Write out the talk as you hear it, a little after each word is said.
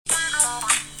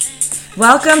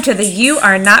Welcome to the You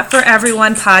Are Not For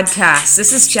Everyone podcast.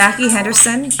 This is Jackie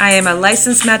Henderson. I am a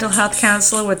licensed mental health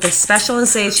counselor with a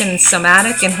specialization in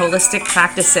somatic and holistic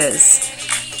practices.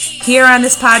 Here on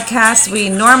this podcast, we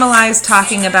normalize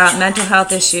talking about mental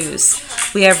health issues.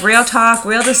 We have real talk,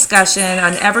 real discussion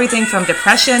on everything from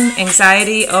depression,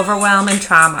 anxiety, overwhelm, and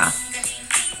trauma.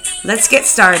 Let's get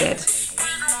started.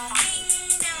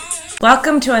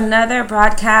 Welcome to another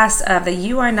broadcast of the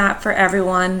You Are Not For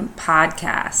Everyone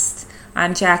podcast.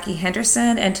 I'm Jackie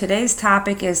Henderson, and today's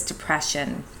topic is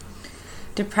depression.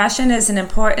 Depression is an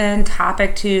important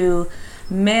topic to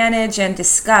manage and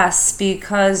discuss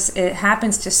because it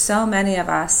happens to so many of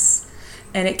us,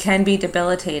 and it can be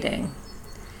debilitating.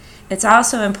 It's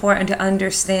also important to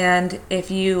understand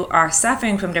if you are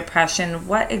suffering from depression,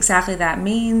 what exactly that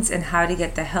means and how to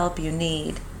get the help you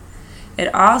need.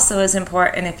 It also is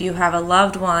important if you have a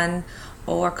loved one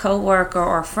or coworker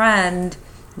or friend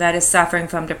that is suffering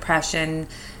from depression,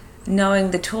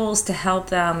 knowing the tools to help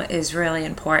them is really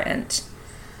important.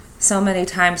 So many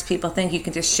times people think you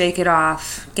can just shake it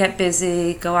off, get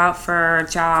busy, go out for a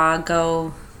jog,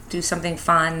 go do something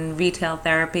fun, retail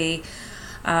therapy.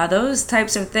 Those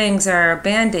types of things are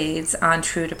band-aids on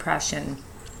true depression.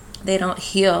 They don't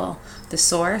heal the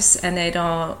source and they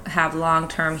don't have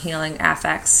long-term healing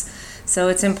effects. So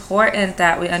it's important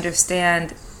that we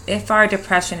understand if our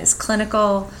depression is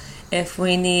clinical, if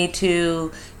we need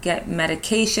to get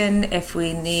medication, if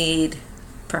we need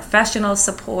professional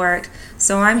support.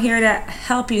 So I'm here to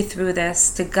help you through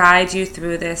this, to guide you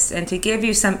through this, and to give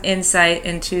you some insight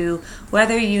into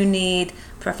whether you need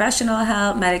professional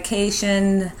help,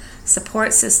 medication,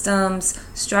 support systems,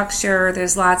 structure.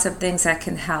 There's lots of things that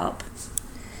can help.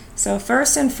 So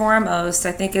first and foremost,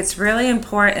 I think it's really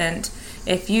important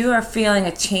if you are feeling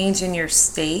a change in your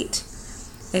state,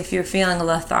 if you're feeling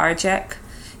lethargic,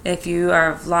 if you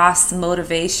have lost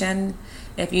motivation,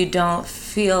 if you don't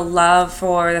feel love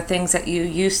for the things that you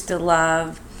used to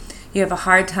love, you have a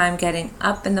hard time getting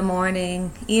up in the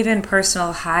morning, even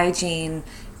personal hygiene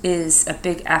is a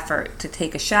big effort to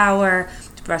take a shower,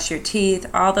 to brush your teeth,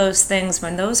 all those things.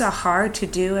 When those are hard to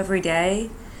do every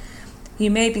day, you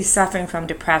may be suffering from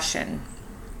depression.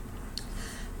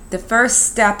 The first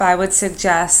step I would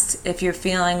suggest if you're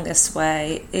feeling this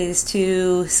way is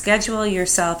to schedule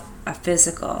yourself a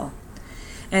physical.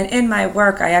 And in my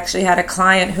work, I actually had a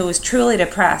client who was truly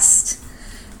depressed.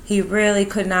 He really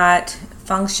could not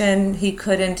function. He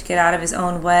couldn't get out of his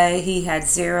own way. He had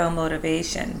zero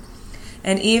motivation.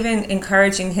 And even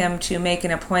encouraging him to make an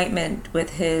appointment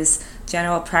with his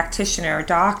general practitioner or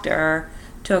doctor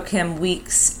took him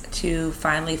weeks to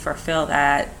finally fulfill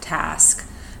that task.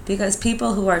 Because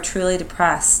people who are truly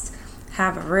depressed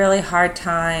have a really hard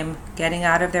time getting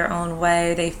out of their own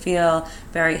way. They feel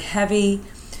very heavy,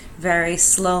 very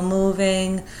slow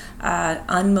moving,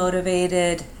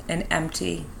 unmotivated, and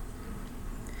empty.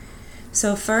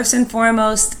 So first and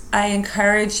foremost, I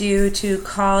encourage you to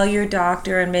call your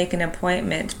doctor and make an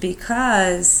appointment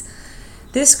because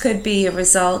this could be a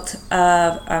result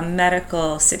of a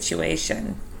medical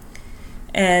situation.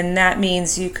 And that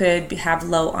means you could have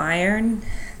low iron.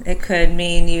 It could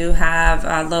mean you have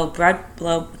low blood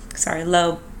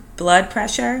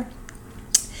pressure.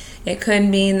 It could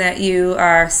mean that you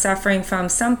are suffering from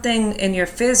something in your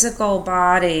physical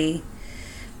body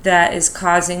that is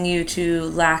causing you to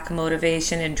lack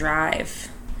motivation and drive.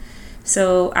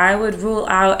 So I would rule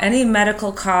out any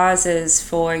medical causes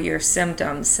for your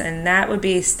symptoms, and that would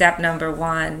be step number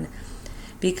one,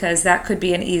 because that could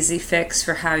be an easy fix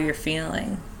for how you're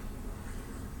feeling.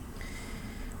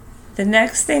 The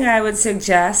next thing I would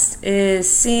suggest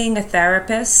is seeing a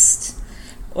therapist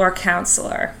or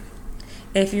counselor.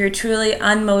 If you're truly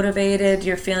unmotivated,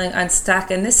 you're feeling unstuck,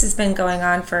 and this has been going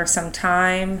on for some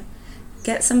time,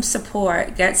 get some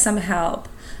support, get some help.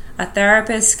 A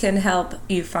therapist can help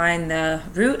you find the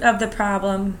root of the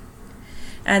problem,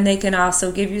 and they can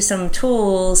also give you some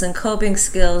tools and coping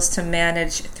skills to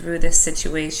manage through this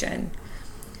situation.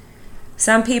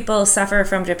 Some people suffer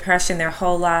from depression their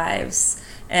whole lives,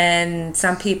 and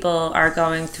some people are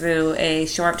going through a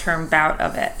short-term bout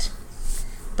of it.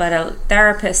 But a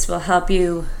therapist will help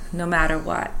you no matter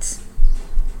what.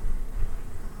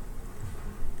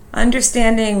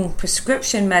 Understanding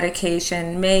prescription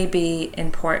medication may be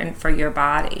important for your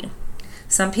body.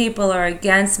 Some people are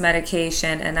against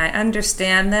medication, and I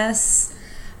understand this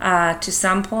to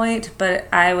some point, but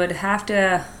I would have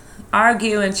to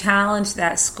argue and challenge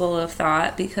that school of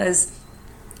thought, because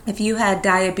if you had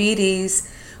diabetes,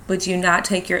 would you not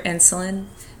take your insulin?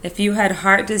 If you had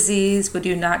heart disease, would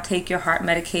you not take your heart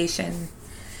medication?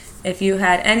 If you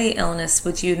had any illness,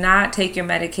 would you not take your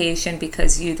medication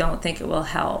because you don't think it will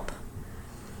help?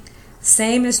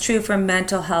 Same is true for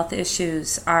mental health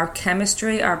issues. Our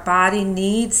chemistry, our body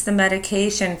needs the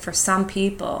medication for some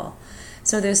people.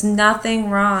 So there's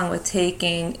nothing wrong with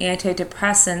taking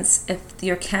antidepressants if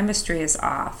your chemistry is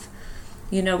off.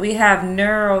 We have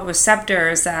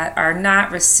neuroreceptors that are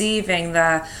not receiving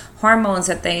the hormones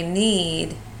that they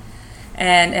need.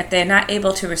 And if they're not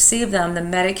able to receive them, the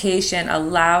medication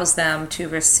allows them to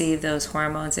receive those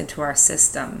hormones into our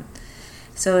system.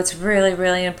 So it's really,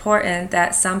 really important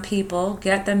that some people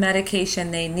get the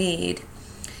medication they need.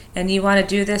 And you want to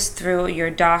do this through your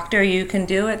doctor. You can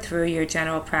do it through your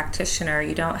general practitioner.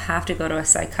 You don't have to go to a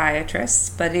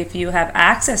psychiatrist. But if you have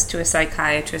access to a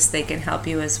psychiatrist, they can help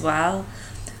you as well.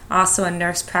 Also, a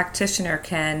nurse practitioner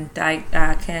can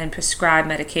prescribe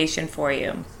medication for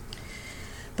you.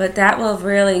 But that will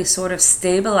really sort of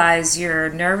stabilize your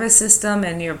nervous system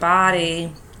and your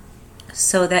body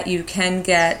so that you can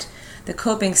get the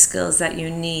coping skills that you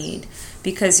need.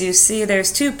 Because you see,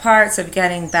 there's two parts of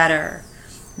getting better.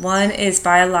 One is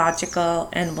biological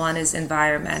and one is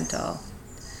environmental.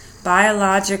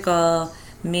 Biological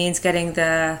means getting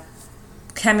the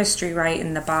chemistry right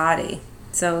in the body.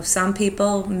 So some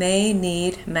people may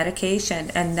need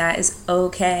medication, and that is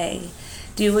okay.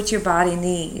 Do what your body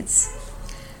needs.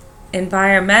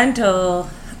 Environmental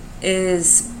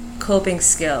is coping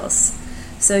skills.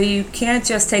 So you can't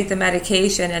just take the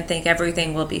medication and think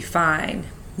everything will be fine.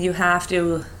 You have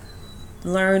to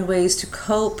learn ways to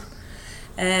cope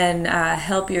and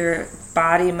help your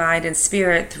body, mind, and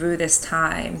spirit through this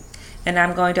time. And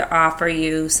I'm going to offer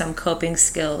you some coping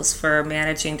skills for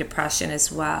managing depression as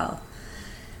well.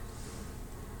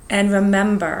 And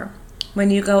remember, when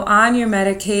you go on your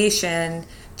medication,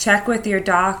 check with your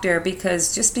doctor,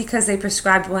 because just because they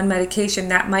prescribed one medication,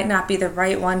 that might not be the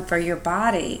right one for your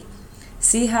body.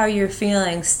 See how you're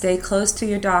feeling. Stay close to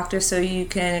your doctor so you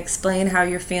can explain how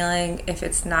you're feeling if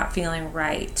it's not feeling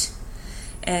right.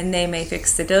 And they may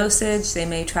fix the dosage. They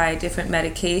may try a different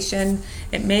medication.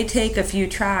 It may take a few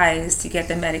tries to get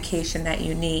the medication that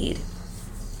you need.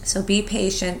 So be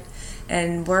patient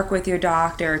and work with your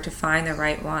doctor to find the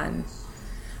right one.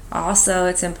 Also,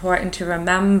 it's important to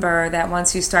remember that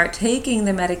once you start taking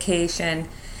the medication,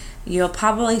 you'll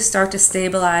probably start to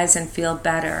stabilize and feel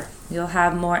better. You'll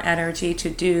have more energy to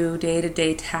do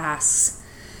day-to-day tasks.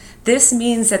 This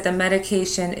means that the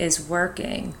medication is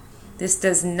working. This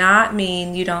does not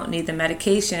mean you don't need the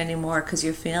medication anymore because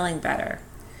you're feeling better.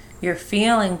 You're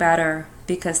feeling better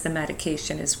because the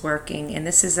medication is working. And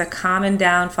this is a common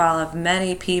downfall of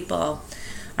many people.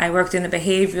 I worked in the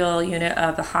behavioral unit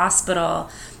of the hospital,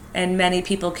 and many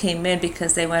people came in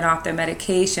because they went off their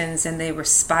medications and they were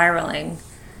spiraling.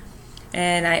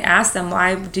 And I asked them,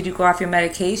 why did you go off your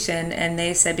medication? And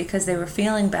they said, because they were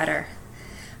feeling better.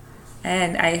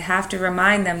 And I have to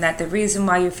remind them that the reason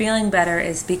why you're feeling better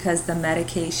is because the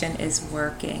medication is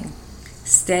working.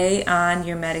 Stay on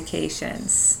your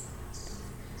medications.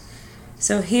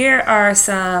 So here are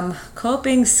some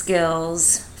coping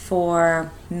skills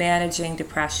for managing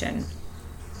depression.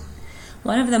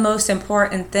 One of the most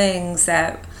important things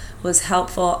that was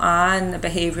helpful on the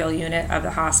behavioral unit of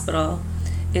the hospital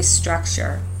is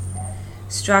structure.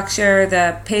 Structure,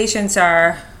 the patients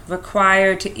are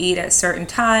required to eat at certain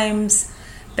times.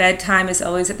 Bedtime is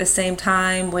always at the same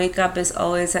time. Wake up is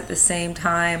always at the same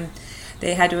time.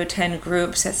 They had to attend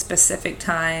groups at specific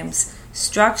times.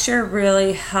 Structure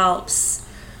really helps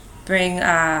bring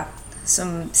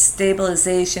some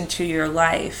stabilization to your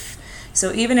life.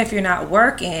 So even if you're not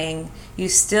working, you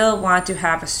still want to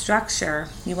have a structure.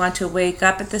 You want to wake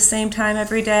up at the same time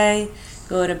every day,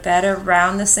 go to bed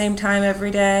around the same time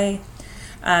every day,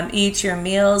 eat your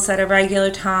meals at a regular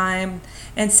time,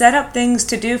 and set up things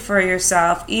to do for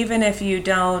yourself. Even if you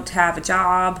don't have a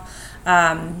job,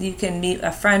 you can meet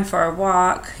a friend for a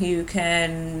walk, you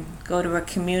can go to a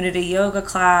community yoga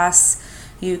class,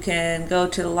 you can go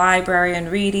to the library and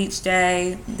read each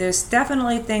day. There's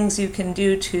definitely things you can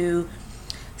do to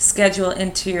schedule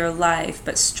into your life,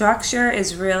 but structure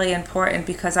is really important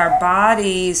because our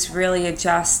bodies really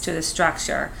adjust to the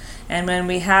structure. And when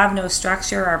we have no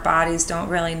structure, our bodies don't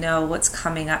really know what's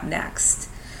coming up next.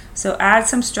 So add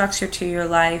some structure to your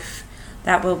life.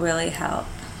 That will really help.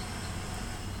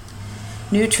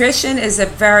 Nutrition is a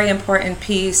very important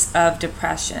piece of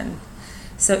depression.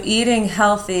 So eating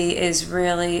healthy is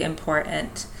really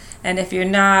important. And if you're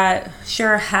not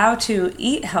sure how to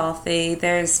eat healthy,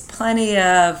 there's plenty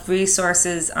of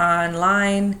resources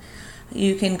online.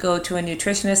 You can go to a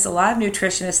nutritionist. A lot of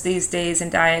nutritionists these days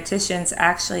and dietitians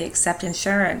actually accept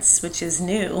insurance, which is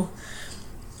new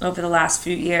over the last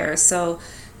few years. So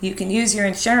you can use your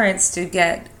insurance to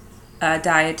get a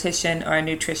dietitian or a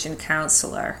nutrition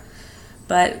counselor.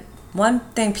 But One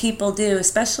thing people do,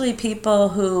 especially people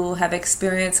who have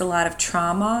experienced a lot of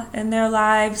trauma in their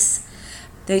lives,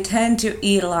 they tend to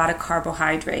eat a lot of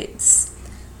carbohydrates,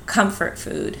 comfort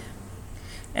food.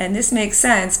 And this makes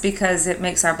sense because it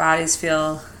makes our bodies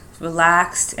feel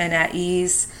relaxed and at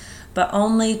ease, but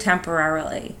only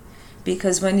temporarily.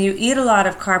 Because when you eat a lot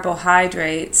of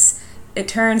carbohydrates, it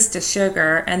turns to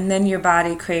sugar, and then your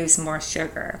body craves more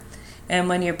sugar. And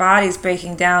when your body's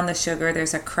breaking down the sugar,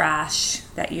 there's a crash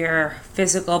that your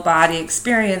physical body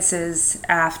experiences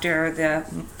after the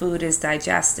food is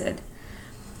digested.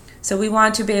 So we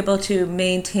want to be able to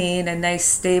maintain a nice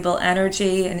stable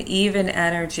energy and even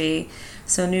energy.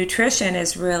 So nutrition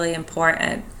is really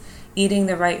important. Eating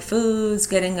the right foods,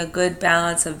 getting a good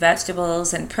balance of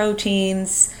vegetables and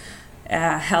proteins,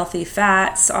 healthy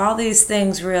fats, all these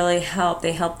things really help.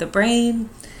 They help the brain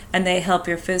and they help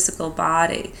your physical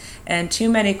body. And too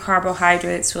many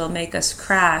carbohydrates will make us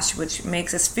crash, which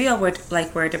makes us feel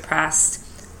like we're depressed,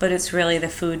 but it's really the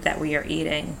food that we are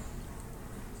eating.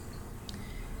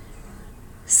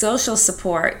 Social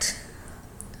support.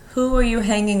 Who are you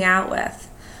hanging out with?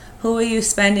 Who are you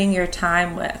spending your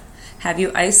time with? Have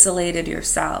you isolated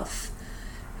yourself?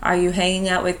 Are you hanging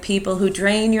out with people who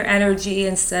drain your energy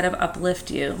instead of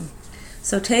uplift you?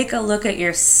 So take a look at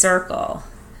your circle.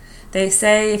 They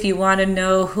say if you want to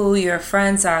know who your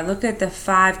friends are, look at the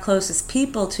 5 closest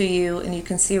people to you and you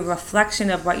can see a reflection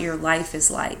of what your life is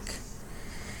like.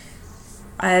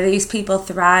 Are these people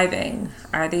thriving?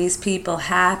 Are these people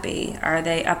happy? Are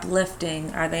they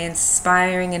uplifting? Are they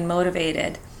inspiring and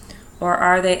motivated? Or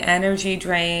are they energy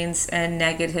drains and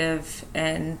negative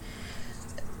and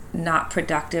not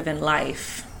productive in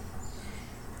life?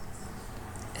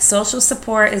 Social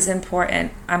support is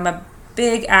important. I'm a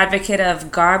big advocate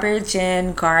of garbage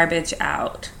in, garbage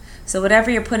out. So whatever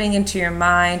you're putting into your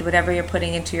mind, whatever you're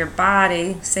putting into your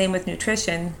body, same with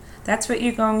nutrition, that's what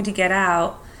you're going to get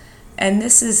out. And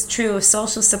this is true of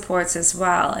social supports as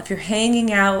well. If you're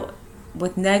hanging out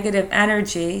with negative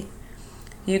energy,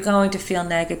 you're going to feel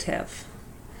negative.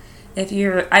 If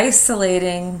you're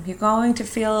isolating, you're going to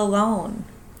feel alone.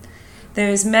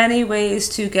 There's many ways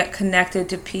to get connected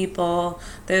to people.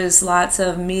 There's lots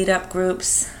of meetup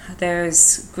groups.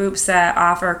 There's groups that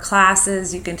offer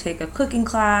classes. You can take a cooking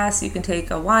class, you can take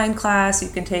a wine class, you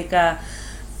can take a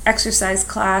exercise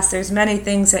class. There's many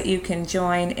things that you can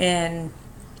join in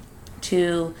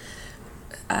to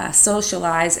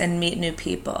socialize and meet new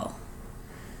people.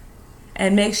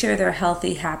 And make sure they're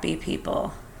healthy, happy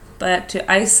people. But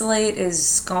to isolate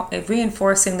is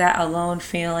reinforcing that alone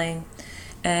feeling.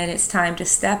 And it's time to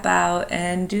step out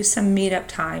and do some meetup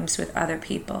times with other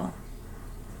people.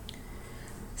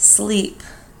 Sleep.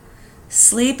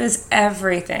 Sleep is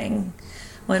everything.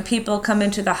 When people come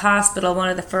into the hospital, one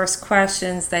of the first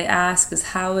questions they ask is,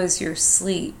 how is your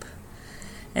sleep?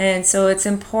 And so it's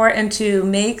important to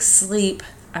make sleep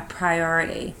a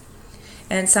priority.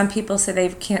 And some people say they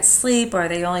can't sleep or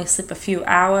they only sleep a few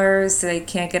hours, so they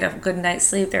can't get a good night's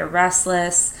sleep, they're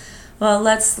restless. Well,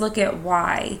 let's look at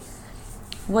why.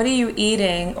 What are you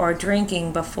eating or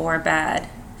drinking before bed?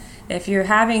 If you're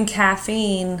having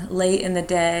caffeine late in the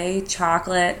day,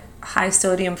 chocolate, high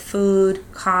sodium food,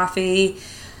 coffee,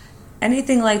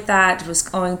 anything like that was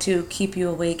going to keep you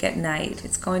awake at night.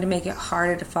 It's going to make it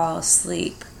harder to fall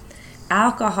asleep.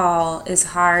 Alcohol is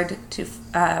hard to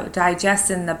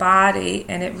digest in the body,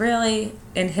 and it really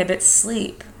inhibits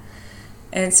sleep.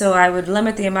 And so I would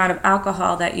limit the amount of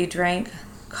alcohol that you drink,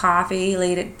 coffee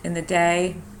late in the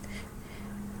day.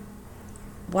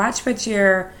 Watch what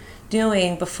you're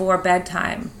doing before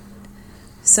bedtime.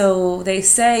 So they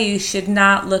say you should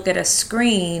not look at a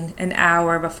screen an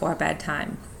hour before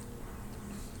bedtime.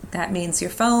 That means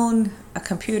your phone, a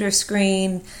computer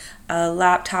screen, a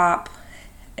laptop,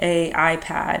 an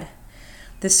iPad.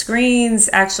 The screens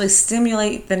actually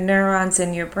stimulate the neurons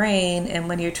in your brain, and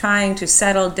when you're trying to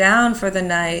settle down for the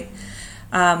night,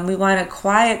 we want to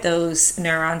quiet those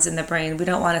neurons in the brain. We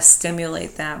don't want to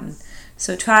stimulate them.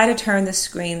 So try to turn the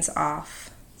screens off.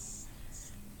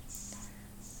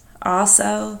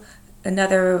 Also,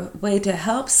 another way to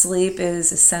help sleep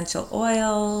is essential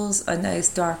oils, a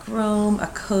nice dark room, a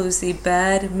cozy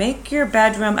bed. Make your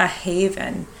bedroom a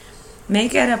haven.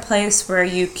 Make it a place where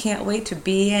you can't wait to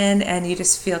be in and you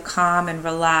just feel calm and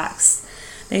relaxed.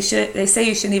 They say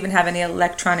you shouldn't even have any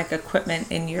electronic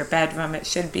equipment in your bedroom. It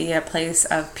should be a place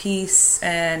of peace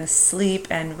and sleep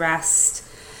and rest.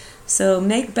 So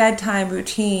make bedtime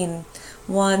routine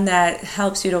one that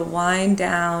helps you to wind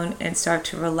down and start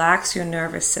to relax your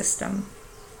nervous system.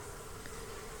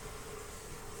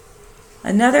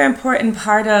 Another important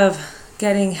part of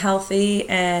getting healthy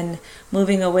and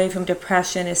moving away from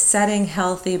depression is setting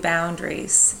healthy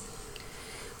boundaries.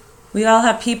 We all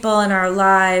have people in our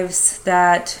lives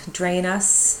that drain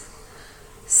us.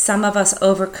 Some of us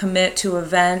overcommit to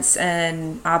events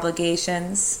and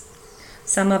obligations.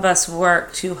 Some of us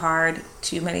work too hard,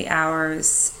 too many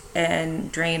hours,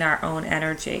 and drain our own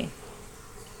energy.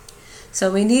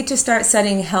 So we need to start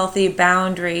setting healthy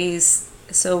boundaries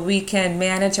so we can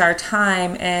manage our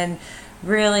time and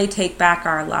really take back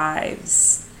our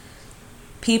lives.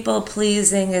 People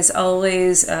pleasing is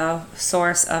always a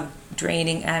source of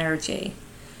draining energy.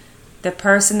 The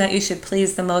person that you should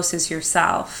please the most is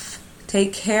yourself.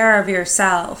 Take care of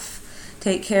yourself.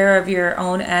 Take care of your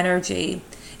own energy.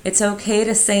 It's okay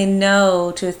to say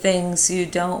no to things you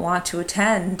don't want to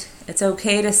attend. It's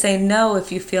okay to say no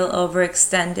if you feel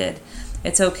overextended.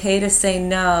 It's okay to say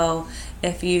no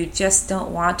if you just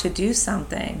don't want to do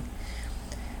something.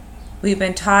 We've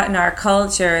been taught in our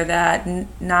culture that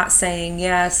not saying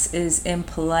yes is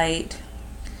impolite.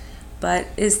 But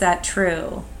is that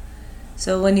true?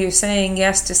 So when you're saying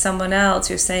yes to someone else,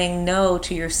 you're saying no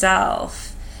to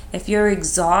yourself. If you're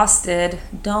exhausted,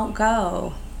 don't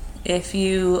go. If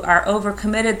you are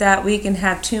overcommitted that week and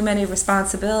have too many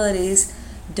responsibilities,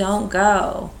 don't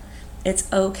go.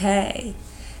 It's okay.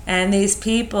 And these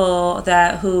people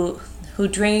who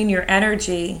drain your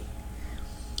energy,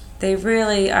 they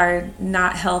really are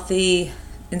not healthy,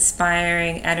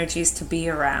 inspiring energies to be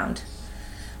around.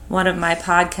 One of my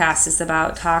podcasts is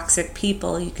about toxic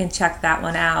people. You can check that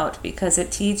one out because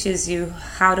it teaches you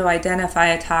how to identify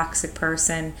a toxic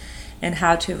person and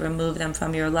how to remove them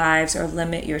from your lives or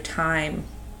limit your time.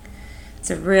 It's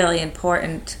a really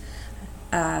important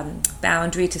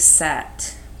boundary to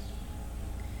set.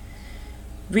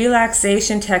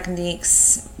 Relaxation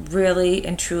techniques really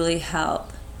and truly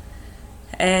help.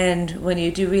 And when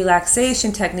you do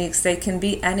relaxation techniques, they can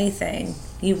be anything.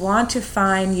 You want to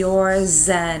find your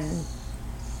Zen.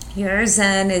 Your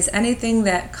Zen is anything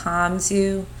that calms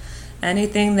you,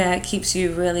 anything that keeps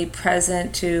you really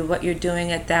present to what you're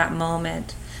doing at that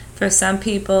moment. For some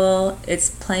people, it's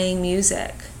playing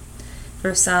music.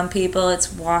 For some people,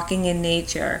 it's walking in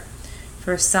nature.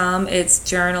 For some, it's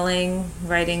journaling,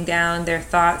 writing down their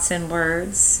thoughts and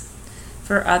words.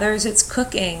 For others, it's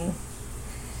cooking.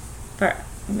 For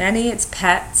many, it's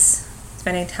pets,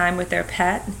 spending time with their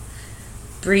pet.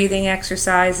 Breathing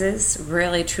exercises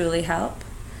really, truly help.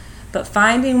 But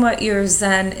finding what your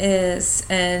Zen is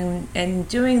and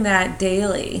doing that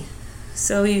daily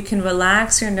so you can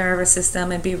relax your nervous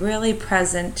system and be really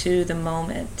present to the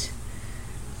moment.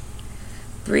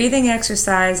 Breathing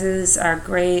exercises are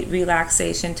great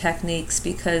relaxation techniques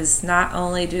because not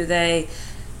only do they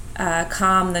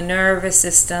calm the nervous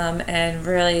system and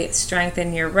really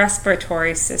strengthen your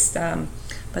respiratory system,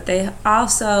 but they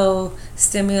also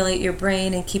stimulate your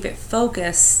brain and keep it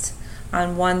focused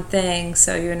on one thing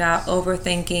so you're not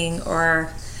overthinking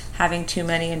or having too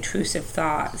many intrusive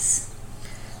thoughts.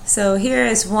 So here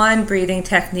is one breathing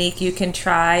technique you can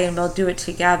try, and we'll do it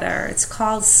together. It's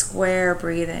called square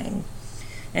breathing.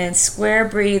 And square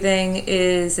breathing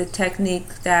is a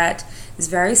technique that is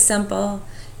very simple,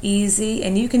 easy,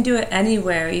 and you can do it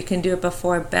anywhere. You can do it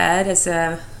before bed as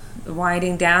a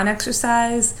winding down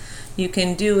exercise. You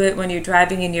can do it when you're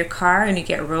driving in your car and you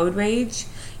get road rage.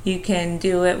 You can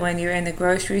do it when you're in the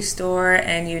grocery store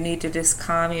and you need to just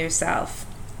calm yourself.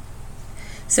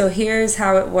 So here's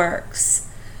how it works.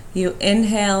 You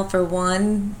inhale for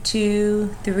 1,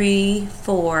 2, 3,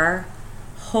 4.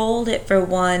 Hold it for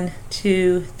 1,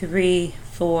 2, 3,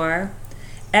 4.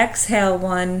 Exhale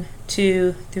 1,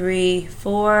 2, 3,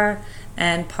 4,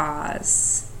 and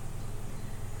pause.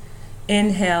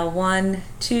 Inhale 1,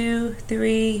 2,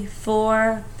 3,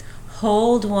 4.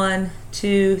 Hold 1,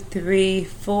 2, 3,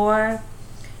 4.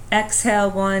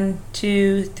 Exhale 1,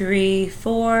 2, 3,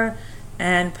 4,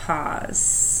 and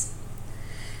pause.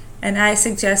 And I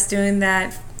suggest doing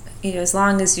that as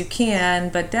long as you can,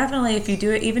 but definitely if you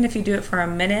do it, even if you do it for a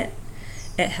minute,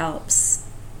 it helps.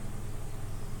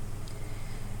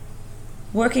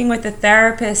 Working with a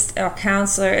therapist or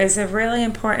counselor is a really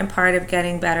important part of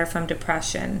getting better from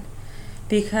depression,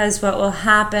 because what will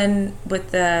happen with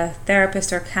the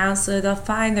therapist or counselor, they'll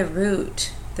find the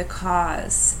root, the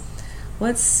cause.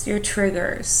 What's your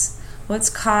triggers?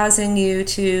 What's causing you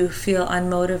to feel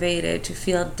unmotivated, to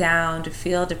feel down, to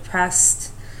feel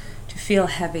depressed, to feel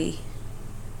heavy?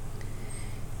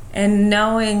 And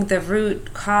knowing the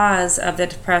root cause of the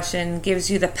depression gives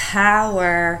you the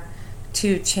power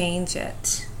to change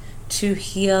it, to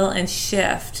heal and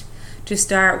shift, to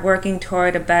start working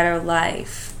toward a better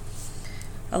life.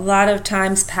 A lot of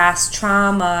times past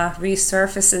trauma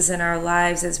resurfaces in our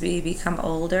lives as we become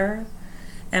older,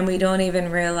 and we don't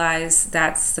even realize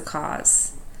that's the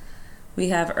cause. We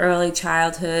have early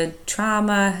childhood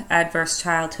trauma, adverse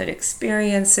childhood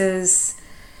experiences,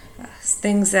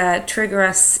 things that trigger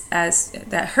us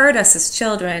that hurt us as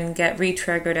children get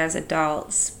re-triggered as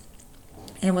adults.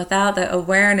 And without the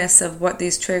awareness of what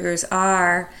these triggers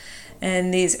are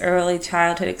and these early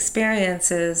childhood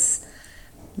experiences,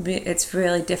 it's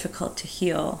really difficult to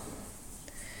heal.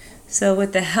 So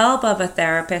with the help of a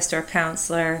therapist or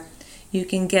counselor, you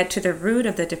can get to the root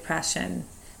of the depression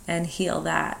and heal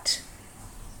that.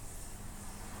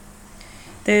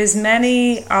 There's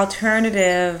many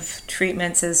alternative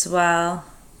treatments as well,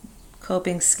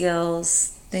 coping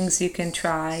skills, things you can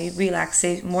try,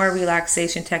 more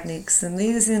relaxation techniques, and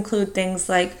these include things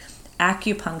like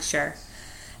acupuncture.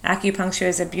 Acupuncture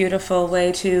is a beautiful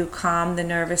way to calm the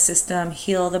nervous system,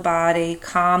 heal the body,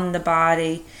 calm the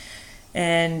body,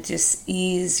 and just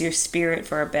ease your spirit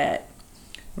for a bit.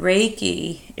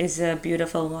 Reiki is a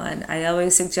beautiful one. I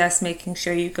always suggest making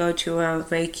sure you go to a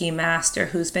Reiki master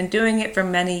who's been doing it for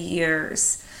many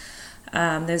years.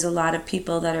 There's a lot of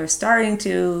people that are starting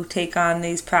to take on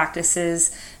these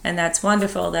practices, and that's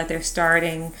wonderful that they're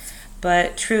starting.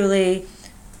 But truly,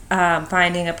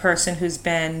 finding a person who's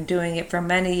been doing it for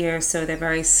many years, so they're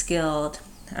very skilled.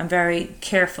 I'm very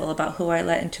careful about who I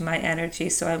let into my energy,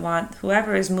 so I want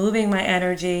whoever is moving my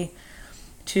energy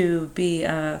to be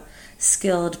a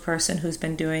skilled person who's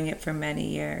been doing it for many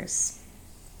years.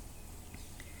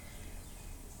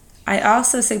 I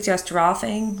also suggest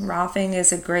Rolfing. Rolfing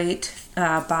is a great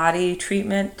body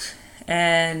treatment,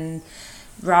 and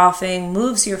Rolfing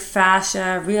moves your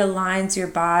fascia, realigns your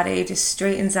body, just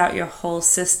straightens out your whole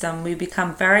system. We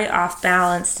become very off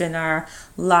balanced in our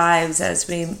lives as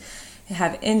we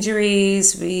have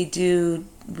injuries. We do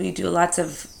lots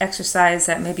of exercise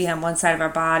that may be on one side of our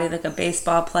body, like a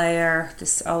baseball player,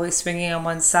 just always swinging on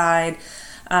one side.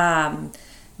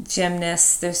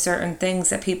 Gymnasts, there's certain things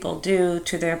that people do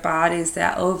to their bodies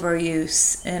that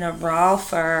overuse, and a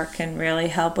Rolfer can really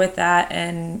help with that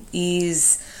and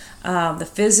ease the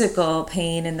physical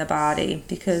pain in the body,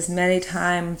 because many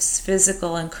times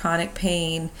physical and chronic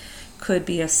pain could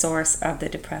be a source of the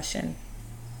depression.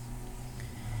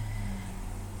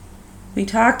 We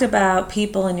talked about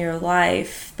people in your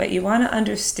life, but you want to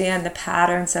understand the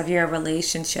patterns of your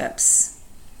relationships.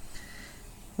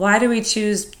 Why do we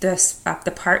choose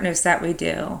the partners that we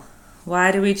do?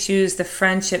 Why do we choose the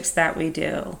friendships that we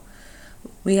do?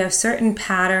 We have certain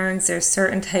patterns, there's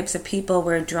certain types of people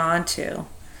we're drawn to.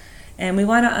 And we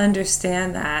want to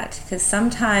understand that, because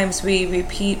sometimes we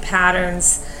repeat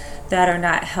patterns that are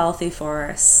not healthy for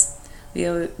us.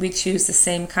 We choose the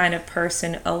same kind of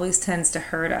person, it always tends to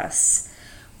hurt us.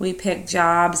 We pick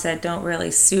jobs that don't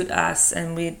really suit us,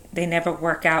 and they never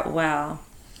work out well.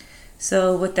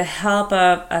 So with the help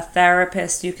of a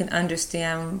therapist, you can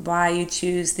understand why you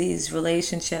choose these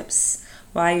relationships,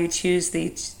 why you choose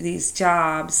these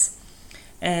jobs,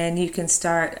 and you can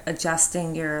start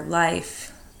adjusting your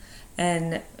life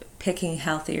and picking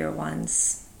healthier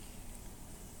ones.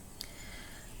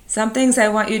 Some things I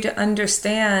want you to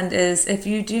understand is if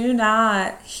you do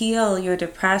not heal your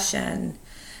depression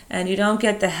and you don't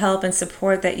get the help and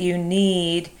support that you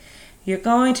need, you're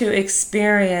going to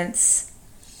experience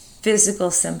physical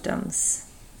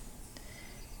symptoms.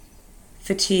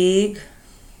 Fatigue,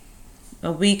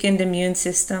 a weakened immune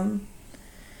system,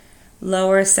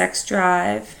 lower sex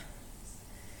drive,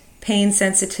 pain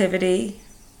sensitivity.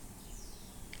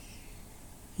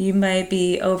 You may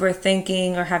be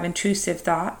overthinking or have intrusive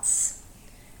thoughts,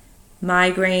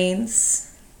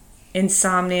 migraines,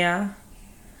 insomnia,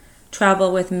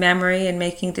 trouble with memory and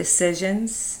making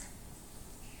decisions,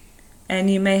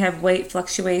 and you may have weight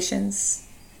fluctuations.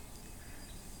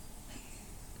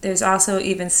 There's also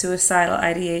even suicidal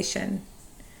ideation.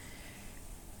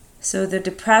 So the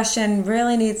depression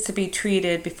really needs to be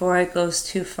treated before it goes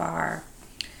too far,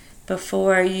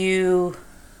 before you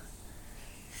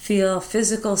feel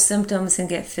physical symptoms and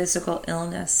get physical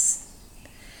illness.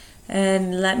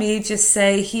 And let me just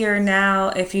say here now,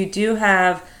 if you do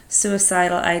have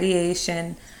suicidal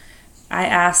ideation, I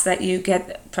ask that you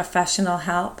get professional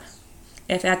help.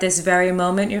 If at this very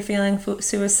moment you're feeling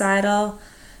suicidal,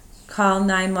 call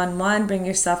 911, bring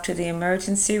yourself to the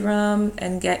emergency room,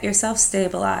 and get yourself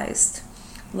stabilized.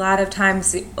 A lot of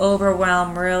times the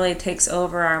overwhelm really takes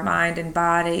over our mind and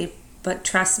body, but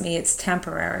trust me, it's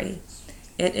temporary.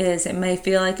 It is. It may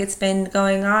feel like it's been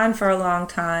going on for a long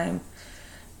time,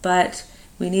 but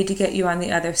we need to get you on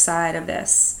the other side of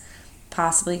this.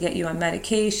 Possibly get you on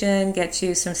medication, get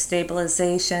you some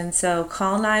stabilization. So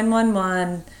call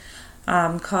 911,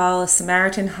 call a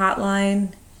Samaritan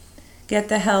hotline, get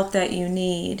the help that you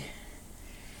need.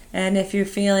 And if you're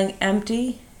feeling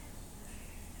empty,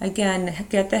 again,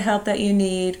 get the help that you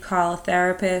need. Call a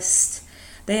therapist.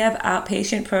 They have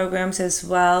outpatient programs as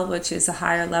well, which is a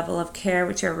higher level of care,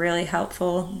 which are really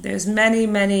helpful. There's many,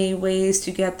 many ways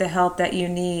to get the help that you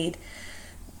need.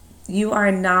 You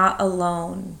are not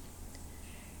alone.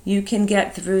 You can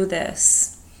get through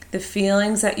this. The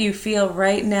feelings that you feel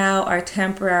right now are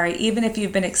temporary, even if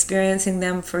you've been experiencing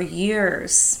them for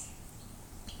years.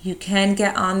 You can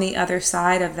get on the other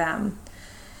side of them.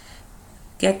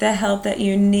 Get the help that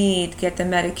you need. Get the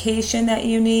medication that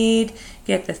you need.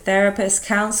 Get the therapist,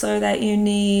 counselor that you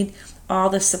need. All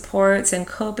the supports and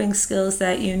coping skills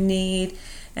that you need.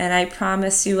 And I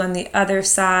promise you, on the other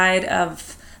side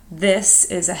of this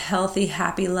is a healthy,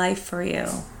 happy life for you.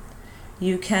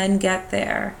 You can get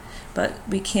there, but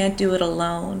we can't do it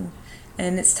alone.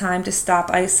 And it's time to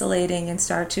stop isolating and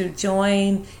start to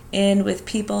join in with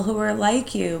people who are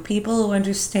like you, people who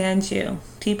understand you,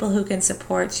 people who can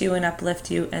support you and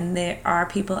uplift you. And there are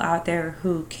people out there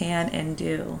who can and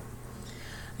do.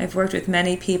 I've worked with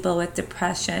many people with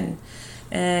depression,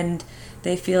 and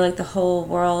they feel like the whole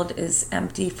world is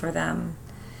empty for them.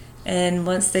 And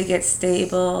once they get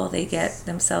stable, they get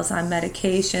themselves on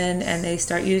medication and they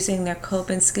start using their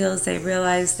coping skills, they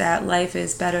realize that life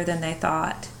is better than they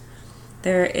thought.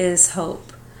 There is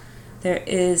hope. There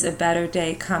is a better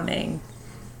day coming.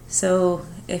 So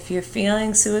if you're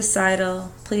feeling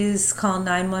suicidal, please call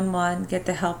 911, get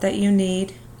the help that you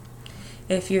need.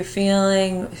 If you're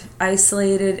feeling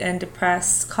isolated and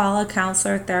depressed, call a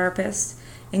counselor, therapist,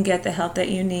 and get the help that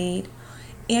you need.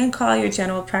 And call your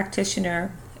general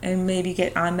practitioner and maybe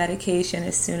get on medication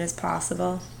as soon as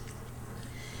possible.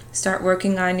 Start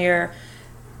working on your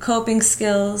coping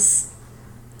skills,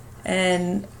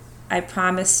 and I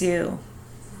promise you,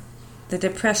 the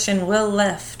depression will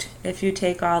lift if you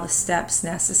take all the steps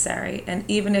necessary. And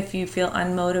even if you feel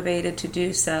unmotivated to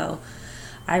do so,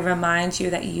 I remind you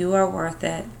that you are worth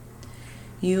it.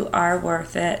 You are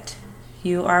worth it.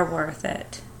 You are worth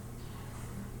it.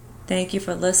 Thank you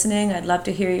for listening. I'd love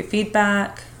to hear your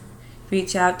feedback.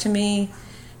 Reach out to me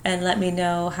and let me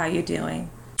know how you're doing.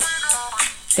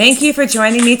 Thank you for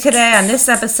joining me today on this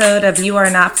episode of You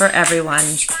Are Not For Everyone.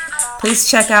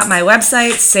 Please check out my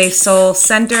website,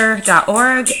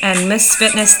 safesoulcenter.org and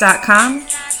missfitness.com.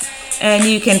 And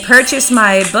you can purchase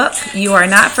my book, You Are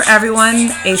Not For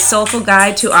Everyone, A Soulful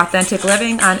Guide to Authentic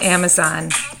Living, on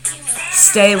Amazon.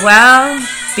 Stay well,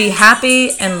 be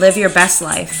happy, and live your best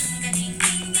life.